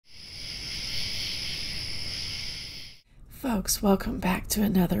folks, welcome back to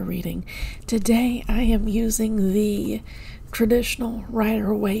another reading. Today I am using the traditional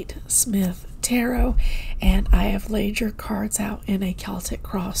Rider-Waite-Smith Tarot, and I have laid your cards out in a Celtic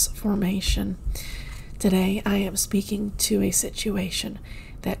cross formation. Today I am speaking to a situation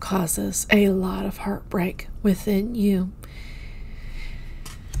that causes a lot of heartbreak within you.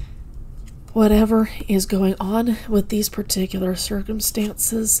 Whatever is going on with these particular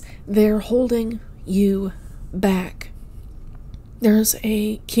circumstances, they're holding you back. There's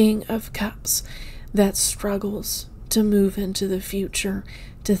a King of Cups that struggles to move into the future,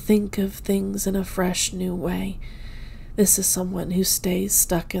 to think of things in a fresh new way. This is someone who stays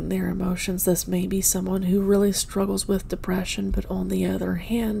stuck in their emotions. This may be someone who really struggles with depression, but on the other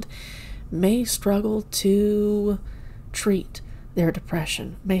hand, may struggle to treat their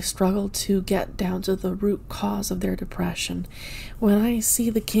depression, may struggle to get down to the root cause of their depression. When I see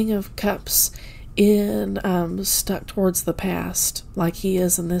the King of Cups stuck towards the past, like he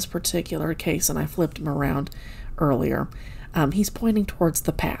is in this particular case, and I flipped him around earlier, he's pointing towards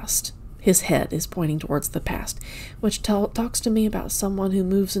the past. His head is pointing towards the past, which talks to me about someone who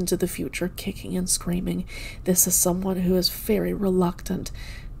moves into the future kicking and screaming. This is someone who is very reluctant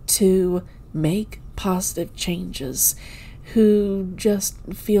to make positive changes, who just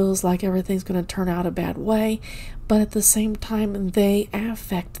feels like everything's going to turn out a bad way, but at the same time they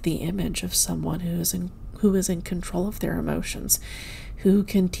affect the image of someone who is in control of their emotions, who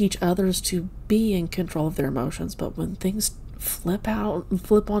can teach others to be in control of their emotions. But when things flip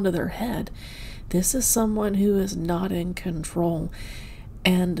onto their head, this is someone who is not in control,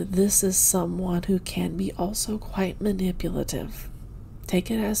 and this is someone who can be also quite manipulative. Take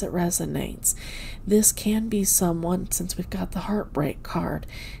it as it resonates. This can be someone, since we've got the heartbreak card,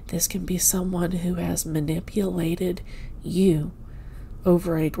 this can be someone who has manipulated you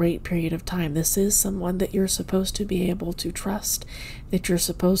over a great period of time. This is someone that you're supposed to be able to trust, that you're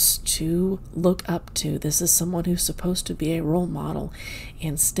supposed to look up to. This is someone who's supposed to be a role model.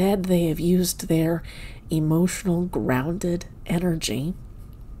 Instead, they have used their emotional, grounded energy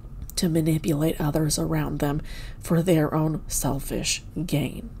to manipulate others around them for their own selfish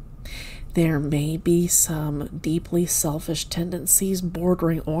gain. There may be some deeply selfish tendencies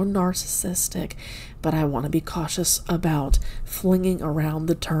bordering on narcissistic, but I want to be cautious about flinging around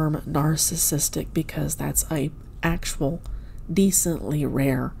the term narcissistic, because that's a actual decently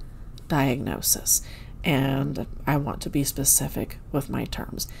rare diagnosis, and I want to be specific with my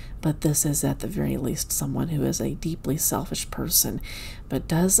terms. But this is at the very least someone who is a deeply selfish person, but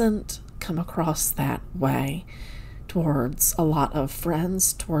doesn't come across that way towards a lot of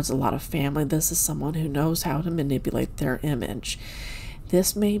friends, towards a lot of family. This is someone who knows how to manipulate their image.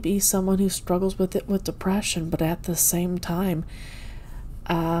 This may be someone who struggles with depression, but at the same time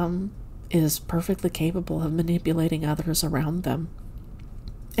is perfectly capable of manipulating others around them,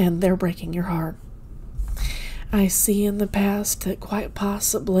 and they're breaking your heart. I see in the past that quite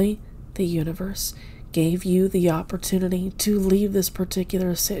possibly the universe gave you the opportunity to leave this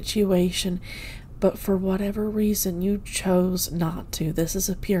particular situation, but for whatever reason you chose not to. This is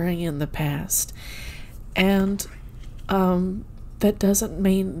appearing in the past, and that doesn't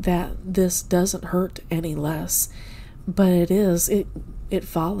mean that this doesn't hurt any less, but it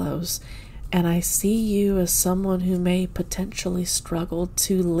follows. And I see you as someone who may potentially struggle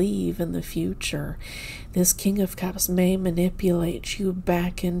to leave in the future. This King of Cups may manipulate you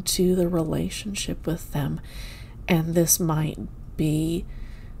back into the relationship with them. And this might be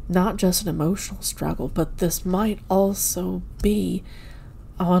not just an emotional struggle, but this might also be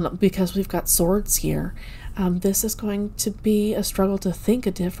because we've got swords here. This is going to be a struggle to think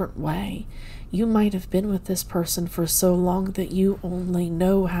a different way. You might have been with this person for so long that you only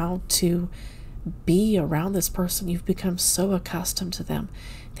know how to be around this person. You've become so accustomed to them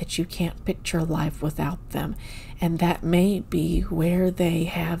that you can't picture life without them. And that may be where they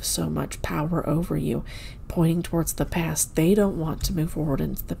have so much power over you, pointing towards the past. They don't want to move forward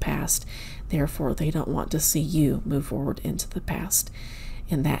into the past. Therefore, they don't want to see you move forward into the past.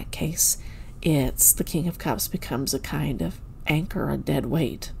 In that case, it's the King of Cups becomes a kind of anchor, a dead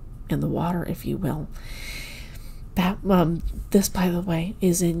weight in the water, if you will. This, by the way,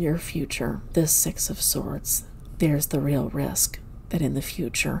 is in your future. This Six of Swords. There's the real risk that in the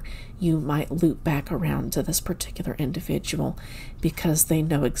future you might loop back around to this particular individual because they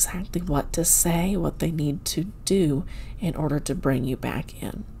know exactly what to say, what they need to do in order to bring you back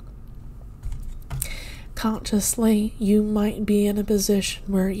in. Consciously, you might be in a position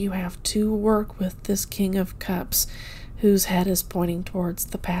where you have to work with this King of Cups whose head is pointing towards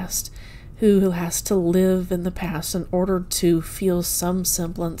the past, who has to live in the past in order to feel some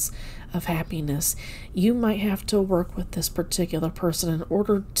semblance of happiness. You might have to work with this particular person in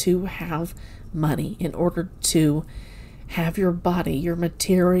order to have money, in order to have your body, your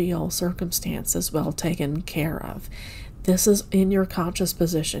material circumstances well taken care of. This is in your conscious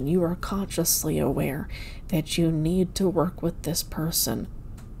position. You are consciously aware that you need to work with this person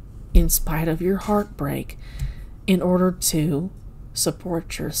in spite of your heartbreak in order to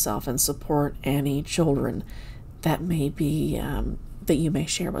support yourself and support any children that may be that you may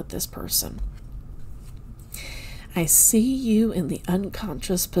share with this person. I see you in the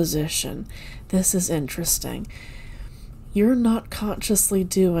unconscious position. This is interesting. You're not consciously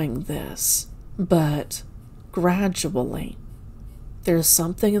doing this, but gradually there's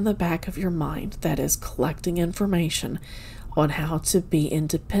something in the back of your mind that is collecting information on how to be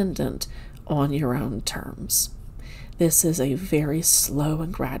independent on your own terms. This is a very slow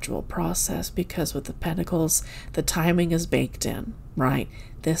and gradual process because with the Pentacles, the timing is baked in, right?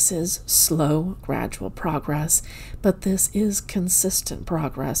 This is slow, gradual progress, but this is consistent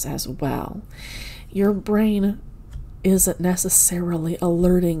progress as well. Your brain isn't necessarily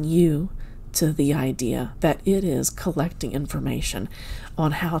alerting you to the idea that it is collecting information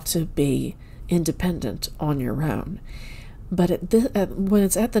on how to be independent on your own. But when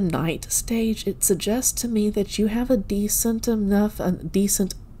it's at the night stage, it suggests to me that you have a decent amount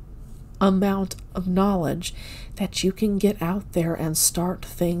of knowledge that you can get out there and start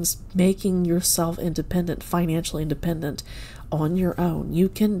things, making yourself independent, financially independent on your own. You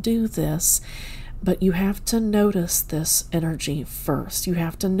can do this, but you have to notice this energy first. You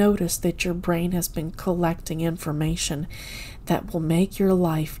have to notice that your brain has been collecting information that will make your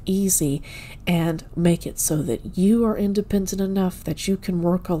life easy and make it so that you are independent enough that you can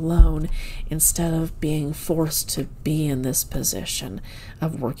work alone instead of being forced to be in this position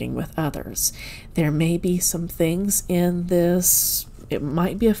of working with others. There may be some things in this. It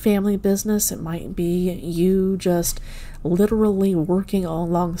might be a family business. It might be you just literally working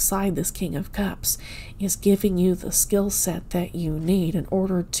alongside this King of Cups is giving you the skill set that you need in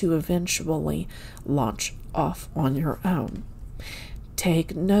order to eventually launch off on your own.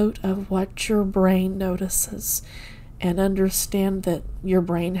 Take note of what your brain notices and understand that your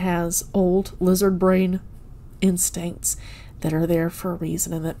brain has old lizard brain instincts that are there for a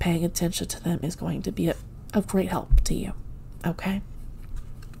reason, and that paying attention to them is going to be of great help to you. Okay?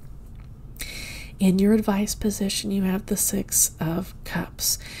 In your advice position, you have the Six of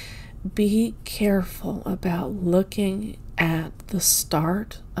Cups. Be careful about looking at the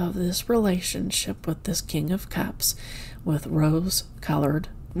start of this relationship with this King of Cups with rose-tinted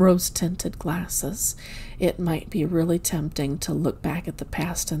glasses. It might be really tempting to look back at the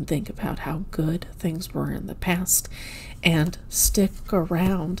past and think about how good things were in the past and stick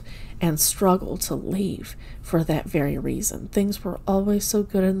around and struggle to leave for that very reason. Things were always so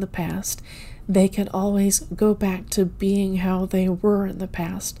good in the past. They can always go back to being how they were in the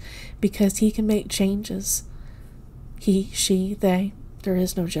past because he can make changes. He, she, they. There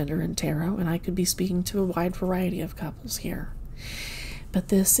is no gender in tarot, and I could be speaking to a wide variety of couples here. But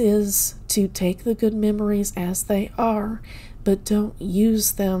this is to take the good memories as they are, but don't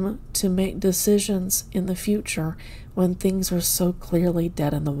use them to make decisions in the future when things are so clearly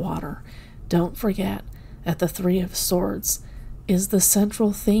dead in the water. Don't forget that the Three of Swords is the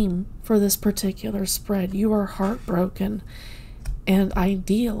central theme for this particular spread. You are heartbroken, and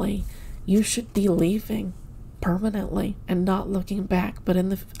ideally, you should be leaving permanently and not looking back. But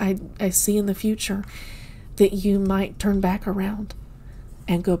I see in the future that you might turn back around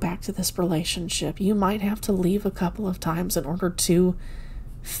and go back to this relationship. You might have to leave a couple of times in order to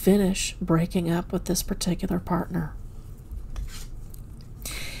finish breaking up with this particular partner.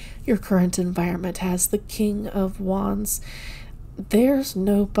 Your current environment has the King of Wands. There's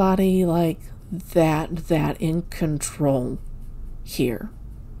nobody like that in control here.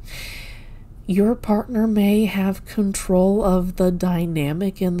 Your partner may have control of the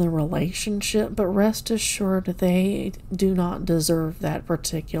dynamic in the relationship, but rest assured they do not deserve that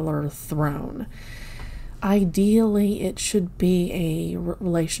particular throne. Ideally, it should be a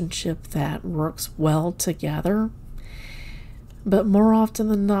relationship that works well together, but more often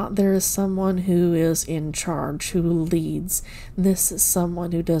than not, there is someone who is in charge, who leads. This is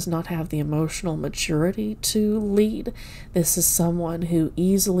someone who does not have the emotional maturity to lead. This is someone who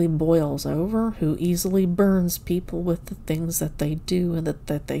easily boils over, who easily burns people with the things that they do and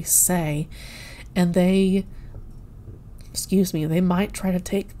that they say. And they might try to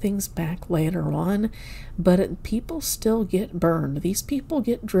take things back later on, but people still get burned. These people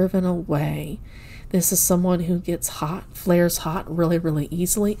get driven away. This is someone who gets hot, flares hot really, really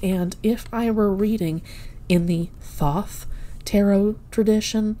easily. And if I were reading in the Thoth tarot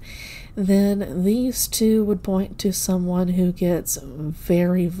tradition, then these two would point to someone who gets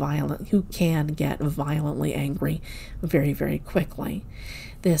very violent, who can get violently angry very, very quickly.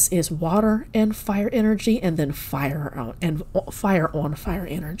 This is water and fire energy, and then fire on fire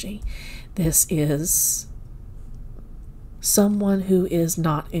energy. This is someone who is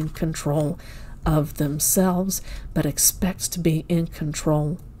not in control of themselves, but expects to be in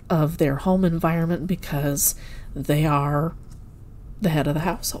control of their home environment because they are the head of the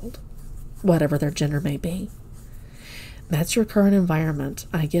household, whatever their gender may be. That's your current environment.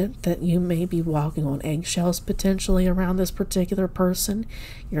 I get that you may be walking on eggshells potentially around this particular person.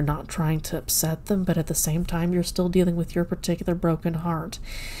 You're not trying to upset them, but at the same time, you're still dealing with your particular broken heart.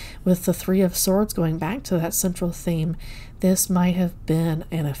 With the Three of Swords, going back to that central theme, this might have been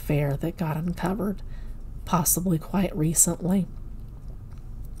an affair that got uncovered, possibly quite recently.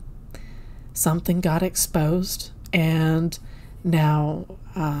 Something got exposed, and now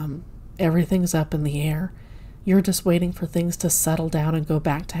everything's up in the air. You're just waiting for things to settle down and go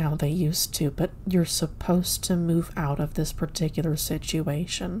back to how they used to, but you're supposed to move out of this particular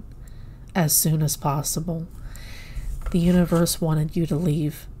situation as soon as possible. The universe wanted you to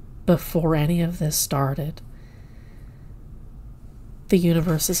leave before any of this started. The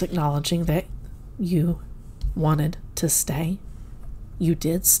universe is acknowledging that you wanted to stay. You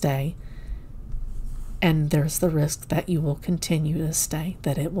did stay. And there's the risk that you will continue to stay,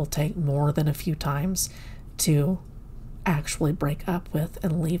 that it will take more than a few times to actually break up with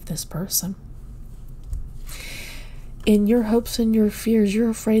and leave this person. In your hopes and your fears, you're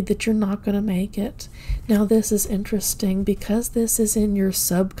afraid that you're not going to make it. Now, this is interesting because this is in your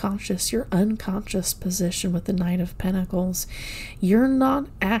subconscious, your unconscious position with the Knight of Pentacles. You're not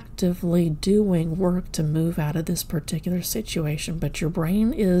actively doing work to move out of this particular situation, but your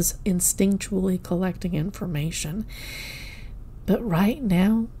brain is instinctually collecting information. But right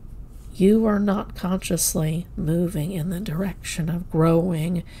now, you are not consciously moving in the direction of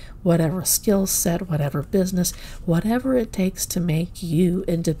growing whatever skill set, whatever business, whatever it takes to make you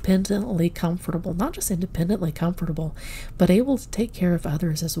independently comfortable. Not just independently comfortable, but able to take care of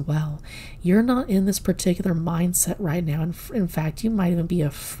others as well. You're not in this particular mindset right now. In fact, you might even be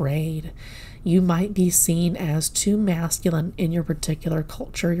afraid. You might be seen as too masculine in your particular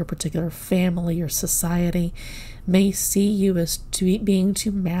culture, your particular family, your society may see you as being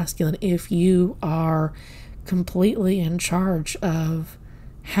too masculine if you are completely in charge of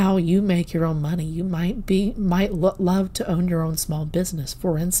how you make your own money. You might love to own your own small business,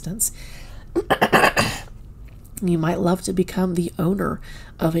 for instance. You might love to become the owner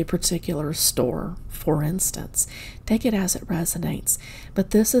of a particular store, for instance. Take it as it resonates.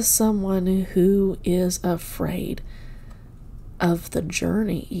 But this is someone who is afraid of the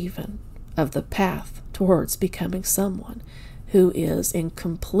journey, even of the path towards becoming someone who is in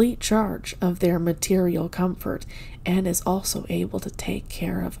complete charge of their material comfort and is also able to take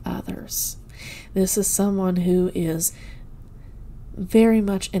care of others. This is someone who is very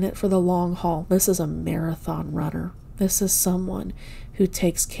much in it for the long haul. This is a marathon runner. This is someone who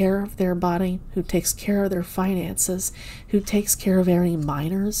takes care of their body, who takes care of their finances, who takes care of any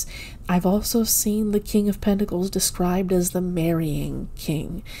minors. I've also seen the King of Pentacles described as the marrying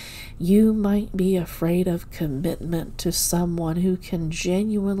king. You might be afraid of commitment to someone who can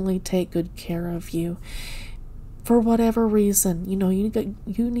genuinely take good care of you. For whatever reason, you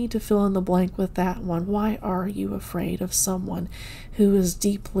need to fill in the blank with that one. Why are you afraid of someone who is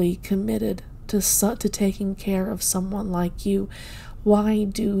deeply committed to taking care of someone like you? Why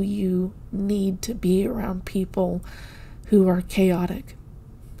do you need to be around people who are chaotic,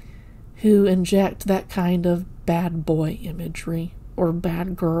 who inject that kind of bad boy imagery, or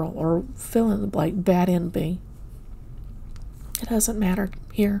bad girl, or fill in the blank, bad envy? It doesn't matter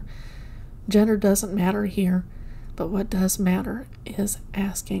here. Gender doesn't matter here. But what does matter is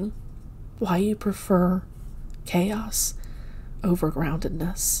asking why you prefer chaos over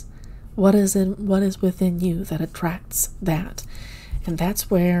groundedness. What is within you that attracts that? And that's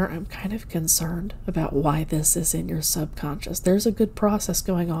where I'm kind of concerned about why this is in your subconscious. There's a good process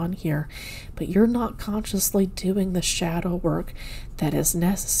going on here, but you're not consciously doing the shadow work that is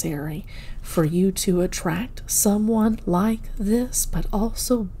necessary for you to attract someone like this, but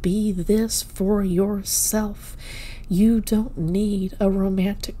also be this for yourself. You don't need a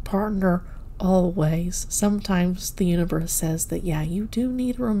romantic partner always. Sometimes the universe says that, yeah, you do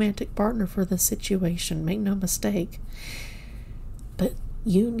need a romantic partner for the situation. Make no mistake. But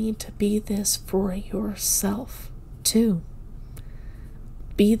you need to be this for yourself too.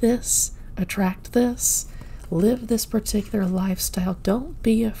 Be this, attract this, live this particular lifestyle. Don't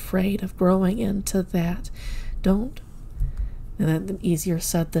be afraid of growing into that. And then easier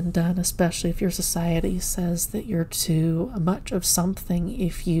said than done, especially if your society says that you're too much of something.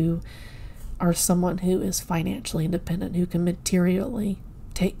 If you are someone who is financially independent, who can materially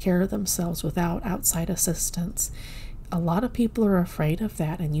take care of themselves without outside assistance, a lot of people are afraid of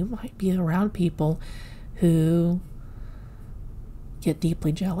that, and you might be around people who get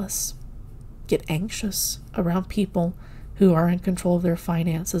deeply jealous, get anxious around people who are in control of their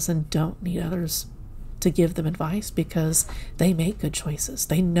finances and don't need others to give them advice because they make good choices.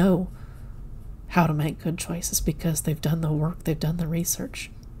 They know how to make good choices because they've done the work, they've done the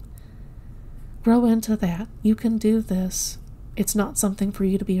research. Grow into that. You can do this. It's not something for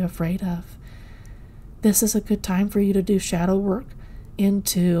you to be afraid of. This is a good time for you to do shadow work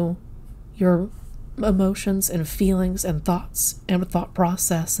into your emotions and feelings and thoughts and thought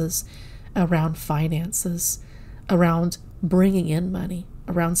processes around finances, around bringing in money,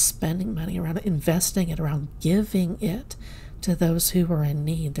 around spending money, around investing it, around giving it to those who are in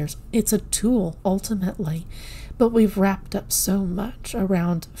need. It's a tool ultimately, but we've wrapped up so much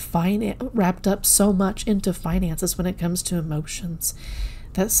into finances when it comes to emotions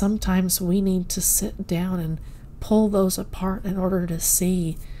that sometimes we need to sit down and pull those apart in order to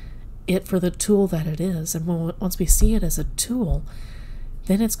see it for the tool that it is. And once we see it as a tool,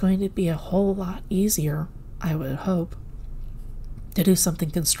 then it's going to be a whole lot easier, I would hope, to do something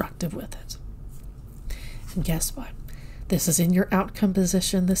constructive with it. And guess what? This is in your outcome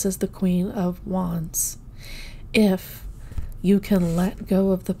position. This is the Queen of Wands. If you can let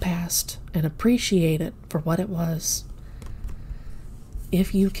go of the past and appreciate it for what it was,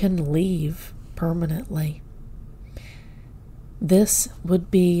 if you can leave permanently, this would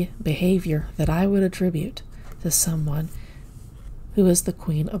be behavior that I would attribute to someone who is the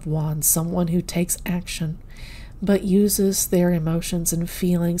Queen of Wands, someone who takes action but uses their emotions and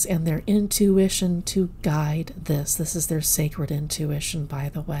feelings and their intuition to guide this. This is their sacred intuition, by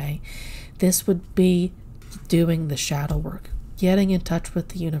the way. This would be doing the shadow work, getting in touch with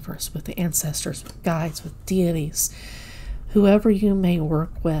the universe, with the ancestors, with guides, with deities, whoever you may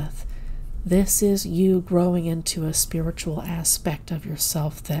work with. This is you growing into a spiritual aspect of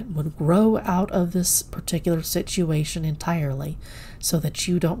yourself that would grow out of this particular situation entirely so that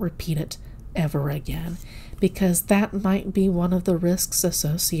you don't repeat it ever again. Because that might be one of the risks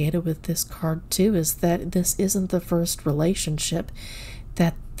associated with this card too, is that this isn't the first relationship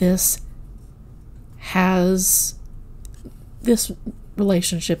that this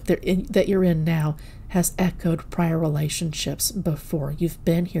relationship that you're in now has echoed prior relationships before. You've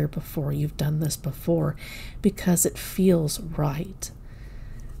been here before. You've done this before because it feels right.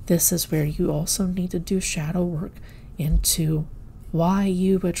 This is where you also need to do shadow work into why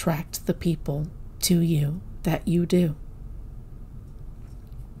you attract the people to you that you do.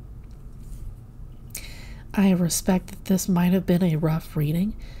 I respect that this might have been a rough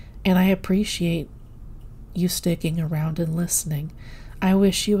reading, and I appreciate you sticking around and listening. I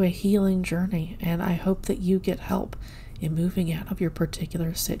wish you a healing journey, and I hope that you get help in moving out of your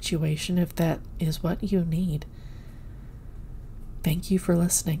particular situation if that is what you need. Thank you for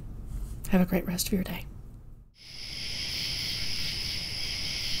listening. Have a great rest of your day.